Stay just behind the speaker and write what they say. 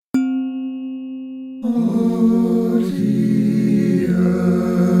Audiot.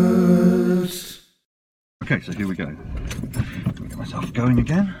 Okay, so here we go. Get myself going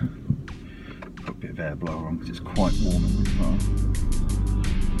again. Put a bit of air blower on because it's quite warm in the car.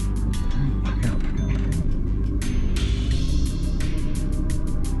 Back out.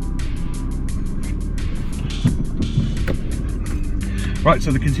 Right,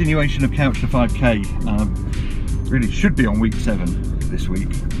 so the continuation of Couch to 5K really should be on week 7 this week,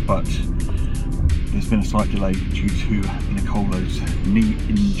 but there's been a slight delay due to Nicolo's knee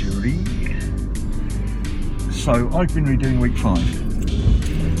injury. So I've been redoing week 5,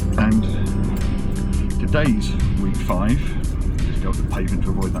 and today's week 5, just go up the pavement to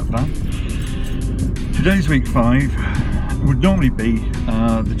avoid that van. Today's week 5 would normally be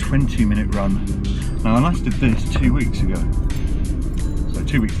the 20-minute run. Now I last did this 2 weeks ago, so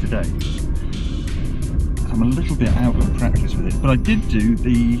 2 weeks today. I'm a little bit out of practice with it, but I did do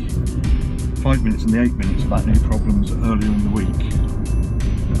the 5 minutes and the 8 minutes about new problems earlier in the week.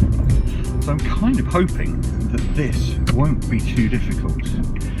 So I'm kind of hoping that this won't be too difficult.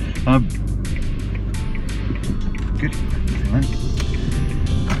 Good.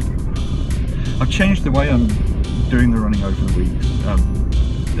 I've changed the way I'm doing the running over the weeks.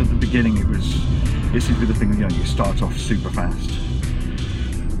 At the beginning it seems to be the thing, you know, you start off super fast,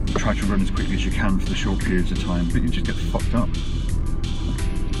 try to run as quickly as you can for the short periods of time, but you just get fucked up.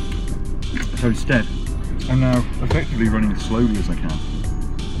 So instead, I'm now effectively running as slowly as I can.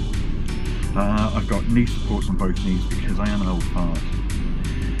 I've got knee supports on both knees because I am an old fart,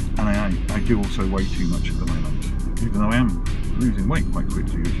 and I do also weigh too much at the moment, even though I am losing weight quite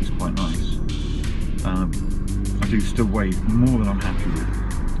quickly, which is quite nice. I do still weigh more than I'm happy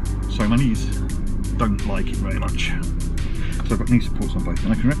with, so my knees don't like it very much. So I've got knee supports on both,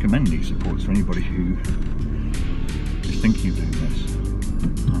 and I can recommend knee supports for anybody who is thinking of doing this.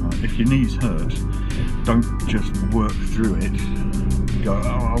 If your knees hurt, don't just work through it. Go,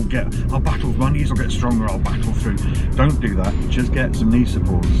 oh, I'll battle, my knees will get stronger, I'll battle through. Don't do that, just get some knee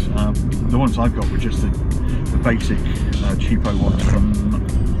supports. The ones I've got were just the basic cheapo ones from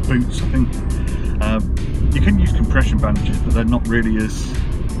Boots, I think. You can use compression bandages, but they're not really as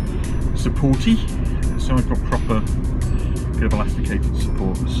supporty. So I've got proper bit of elasticated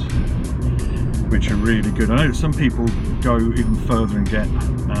supports, which are really good. I know that some people go even further and get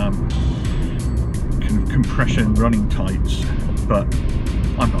kind of compression running tights, but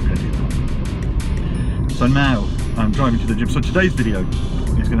I'm not going to do that. So now I'm driving to the gym. So today's video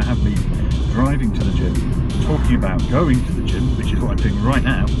is going to have me driving to the gym, talking about going to the gym, which is what I'm doing right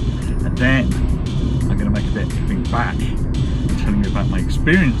now, and then I'm going to make a bit coming back and telling you about my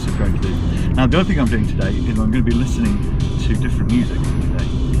experience of going to the gym. Now the other thing I'm doing today is I'm going to be listening to different music today.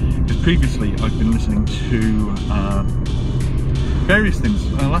 Because previously I've been listening to various things.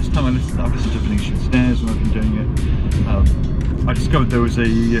 Last time I've listened to Venetian Snares when I've been doing it. I discovered there was a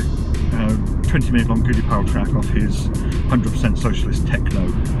 20-minute long Goody Powell track off his 100% Socialist Techno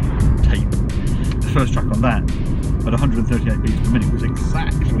tape. The first track on that, at 138 beats per minute, was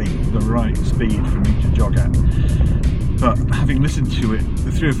exactly the right speed for me to jog at. But having listened to it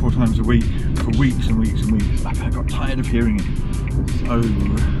 3 or 4 times a week for weeks and weeks and weeks, I got tired of hearing it. So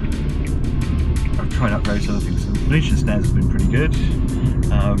I've tried out various other things. Venetian Snares has been pretty good.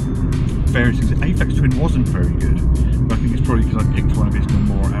 Various things. Aphex Twin wasn't very good, but I think it's probably because I picked one of his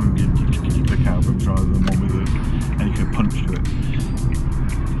more ambient click albums rather than one with any kind of punch to it.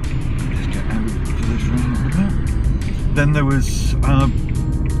 Just get out of this round like that. Then there was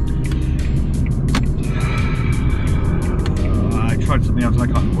I tried something else and I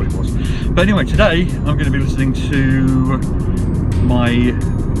can't remember what it was. But anyway, today I'm going to be listening to my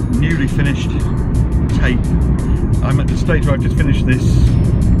newly finished tape. I'm at the stage where I've just finished this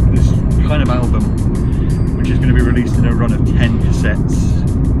kind of album, which is going to be released in a run of 10 cassettes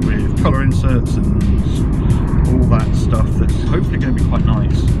with colour inserts and all that stuff that's hopefully going to be quite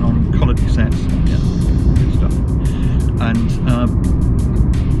nice on coloured cassettes. Yeah, good stuff. And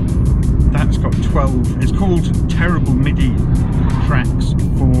that's got 12, it's called Terrible MIDI Tracks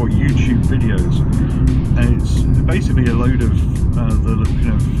for YouTube Videos, and it's basically a load of the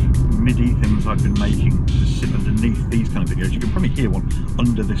kind of MIDI things I've been making to sit underneath these kind of videos. You can probably hear one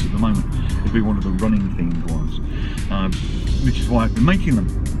under this at the moment. It'll be one of the running themed ones, which is why I've been making them.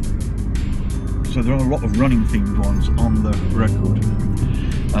 So there are a lot of running themed ones on the record.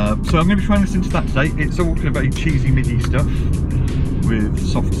 So I'm going to be trying to listen to that today. It's all kind of very cheesy MIDI stuff with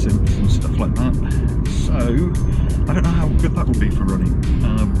soft synths and stuff like that. So I don't know how good that will be for running,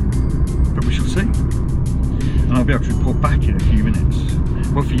 but we shall see. And I'll be able to report back in a few minutes.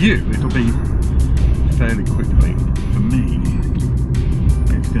 Well, for you, it'll be fairly quickly. For me,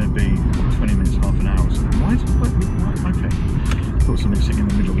 it's going to be 20 minutes, half an hour. Why is it right? Okay. Thought somebody was sitting in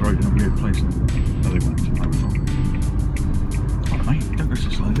the middle of the road in a weird place. No, they weren't. I was wrong. Alright, mate, don't go so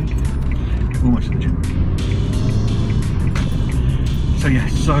slowly. Get almost to the gym. So yeah,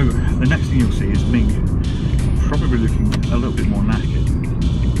 so the next thing you'll see is me probably looking a little bit more knackered.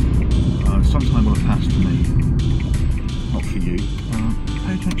 Some time will have passed for me, not for you.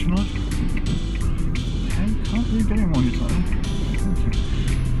 Pay attention, love. Okay, can't really get in while you're tired.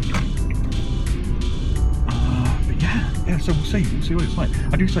 But yeah, so we'll see what it's like.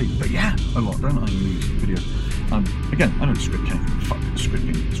 I do say, but yeah, a lot, don't I, in these videos? Again, I don't script anything. Fuck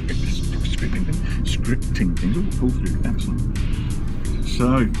scripting things all pull through. Excellent. So,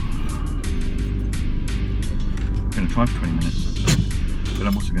 I'm going to try for 20 minutes, but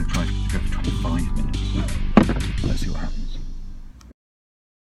I'm also going to try to go for 25 minutes. Let's see what happens.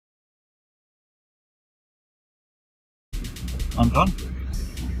 I'm done.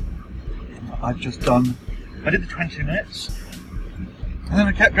 I did the 20 minutes, and then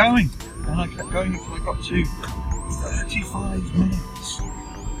I kept going, and I kept going until I got to 35 minutes.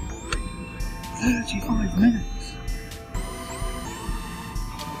 35 minutes.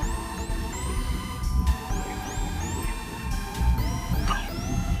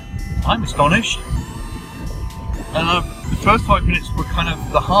 I'm astonished. The first 5 minutes were kind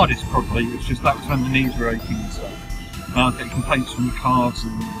of the hardest, probably. It's just that was when the knees were aching and stuff. Getting complaints from the calves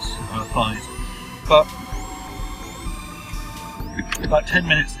and thighs. But about 10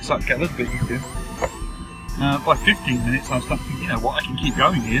 minutes, it started to get a little bit easier. By 15 minutes, I was starting to think, you know what, I can keep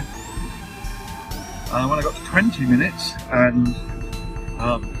going here. When I got to 20 minutes, and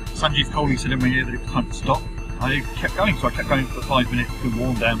Sanjeev Kohli said in my ear that it was time to stop, I kept going. So I kept going for 5 minutes to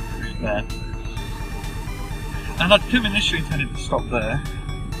warm down there. And I'd initially intended to stop there,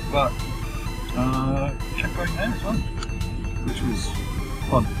 but kept going there as well, which was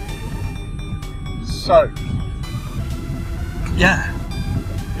fun. So, yeah.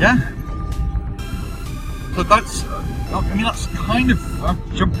 So that's, that's kind of,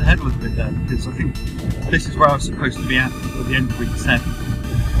 I've jumped ahead a little bit there, because I think this is where I was supposed to be at the end of week 7.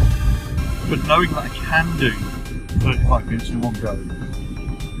 But knowing that I can do 35 minutes in one go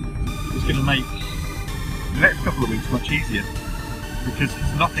is going to make the next couple of weeks much easier, because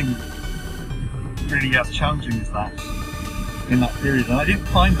there's nothing really as challenging as that in that period, and I didn't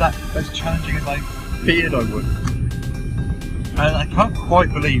find that as challenging as I feared I would. And I can't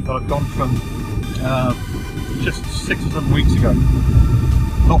quite believe that I've gone from just 6 or 7 weeks ago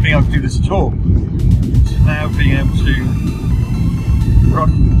not being able to do this at all to now being able to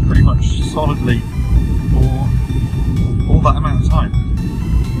run pretty much solidly for all that amount of time.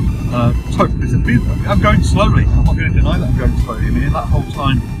 So I'm going slowly. I'm not going to deny that I'm going slowly. I mean, in that whole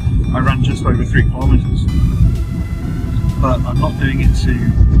time I ran just over 3 kilometres, but I'm not doing it to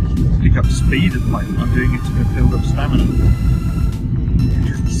pick up speed at the moment. I'm doing it to build up stamina.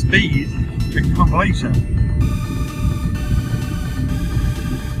 Because the speed can come later.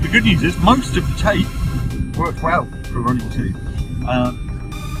 The good news is most of the tape worked well for running 2.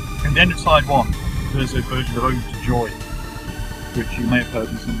 At the end of side 1, there's a version of Ode to Joy, which you may have heard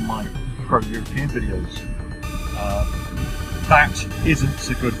in some of my pro-European videos. That isn't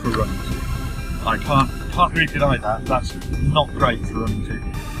so good for running 2. I can't really deny that. That's not great for running 2.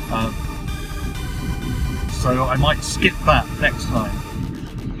 So I might skip that next time.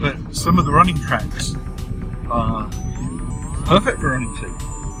 But some of the running tracks are perfect for running 2.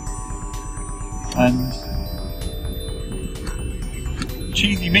 And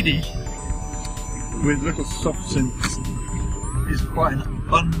cheesy MIDI with little soft synths is quite an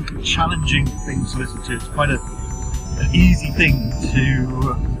unchallenging thing to listen to. It's quite an easy thing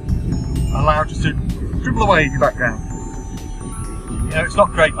to allow just to dribble away in your background. You know, it's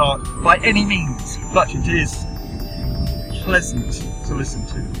not great art by any means, but it is pleasant to listen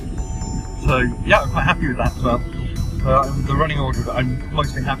to. So yeah, I'm quite happy with that as well. The running order, I'm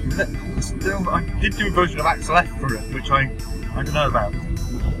mostly happy with it. Still, I did do a version of Axel F for it, which I don't know about.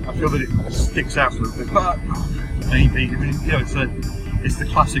 I feel that it sticks out a little bit, but maybe. I mean, you know, it's the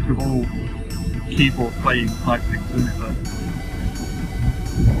classic of all keyboard playing type things, isn't it? That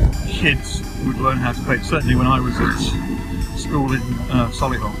kids would learn how to play. Certainly when I was at school in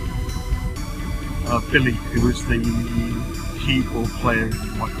Solihull, Billy, who was the keyboard player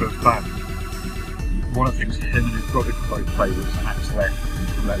in my first band, one of the things him and his brother could both play was Axel F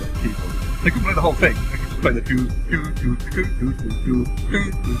from their keyboard. They couldn't play the whole thing. They could just play the bit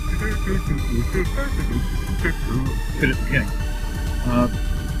at the beginning.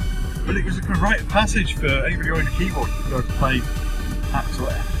 But it was a rite of passage for anybody who owned a keyboard to go to play Axel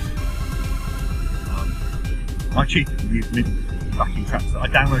F. I cheated and used MIDI backing tracks that I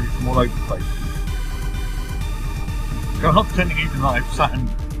downloaded from all over the place. I'm not pretending even that I've sat and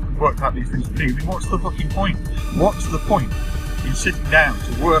worked out these things for me. I mean, what's the fucking point? What's the point in sitting down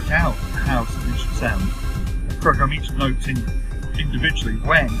to work out how something should sound and program each note in individually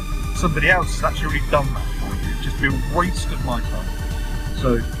when somebody else has actually already done that for you? It'd just be a waste of my time.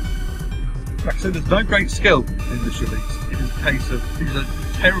 So, like I said, there's no great skill in this release. It is a case of these are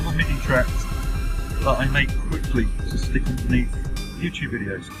terrible MIDI tracks that I make quickly to stick underneath YouTube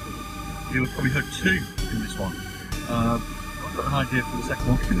videos. You'll have probably heard 2 in this one. I've got an idea for the second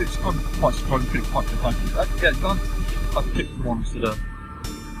one because it's quite surprising, pretty quite behind me. I've picked the ones that are.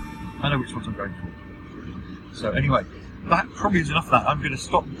 I know which ones I'm going for. So anyway, that probably is enough of that. I'm going to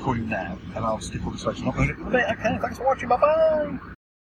stop recording now and I'll stick all this later and upload it in a bit. Okay, thanks for watching. Bye bye.